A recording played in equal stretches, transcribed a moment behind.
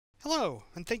Hello,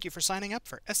 and thank you for signing up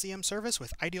for SEM Service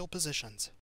with Ideal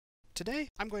Positions. Today,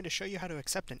 I'm going to show you how to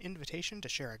accept an invitation to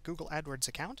share a Google AdWords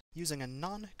account using a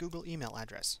non-Google email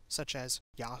address, such as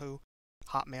Yahoo,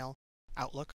 Hotmail,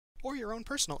 Outlook, or your own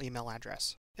personal email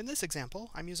address. In this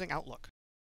example, I'm using Outlook.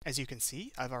 As you can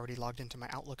see, I've already logged into my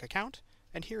Outlook account,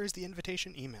 and here is the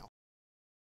invitation email.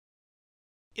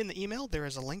 In the email, there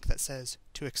is a link that says,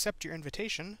 "To accept your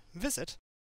invitation, visit."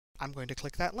 I'm going to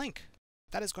click that link.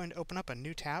 That is going to open up a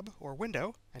new tab or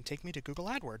window and take me to Google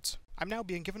AdWords. I'm now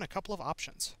being given a couple of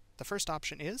options. The first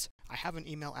option is, I have an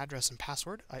email address and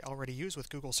password I already use with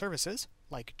Google services,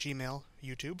 like Gmail,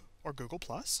 YouTube, or Google+.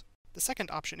 The second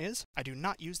option is, I do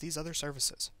not use these other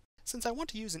services. Since I want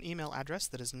to use an email address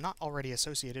that is not already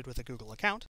associated with a Google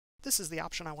account, this is the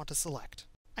option I want to select.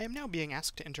 I am now being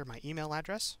asked to enter my email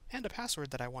address and a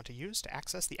password that I want to use to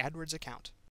access the AdWords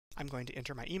account. I'm going to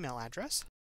enter my email address.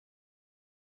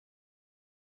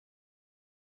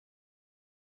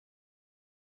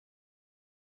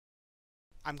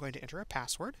 I'm going to enter a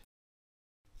password.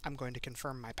 I'm going to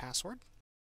confirm my password.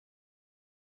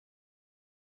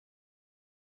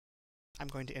 I'm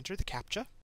going to enter the CAPTCHA.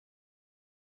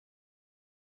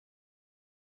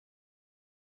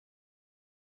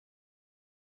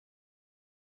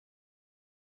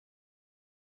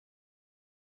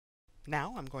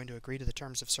 Now I'm going to agree to the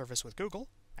terms of service with Google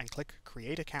and click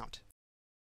Create Account.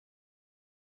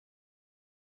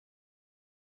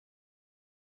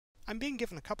 I'm being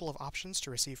given a couple of options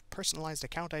to receive personalized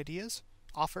account ideas,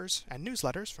 offers, and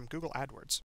newsletters from Google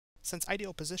AdWords. Since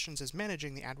Ideal Positions is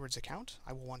managing the AdWords account,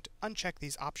 I will want to uncheck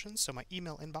these options so my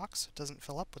email inbox doesn't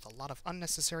fill up with a lot of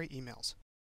unnecessary emails.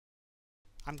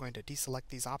 I'm going to deselect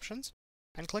these options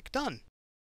and click Done.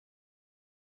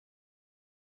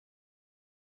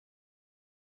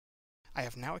 I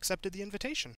have now accepted the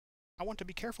invitation. I want to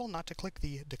be careful not to click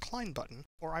the Decline button,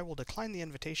 or I will decline the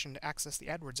invitation to access the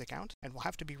AdWords account and will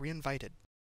have to be re-invited.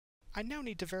 I now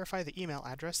need to verify the email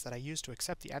address that I used to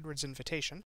accept the AdWords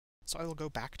invitation, so I will go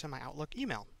back to my Outlook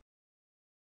email.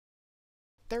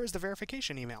 There is the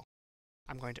verification email.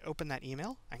 I'm going to open that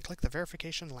email and click the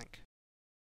verification link.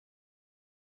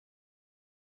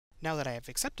 Now that I have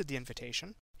accepted the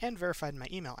invitation and verified my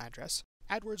email address,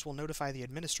 AdWords will notify the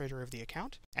administrator of the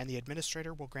account, and the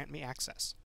administrator will grant me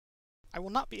access. I will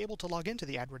not be able to log into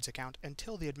the AdWords account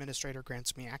until the administrator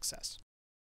grants me access.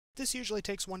 This usually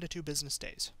takes 1 to 2 business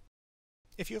days.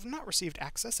 If you have not received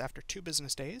access after 2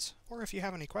 business days, or if you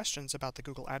have any questions about the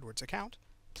Google AdWords account,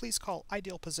 please call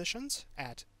Ideal Positions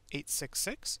at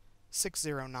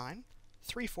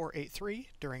 866-609-3483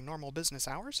 during normal business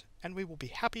hours, and we will be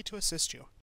happy to assist you.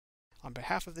 On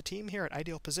behalf of the team here at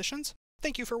Ideal Positions,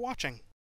 thank you for watching.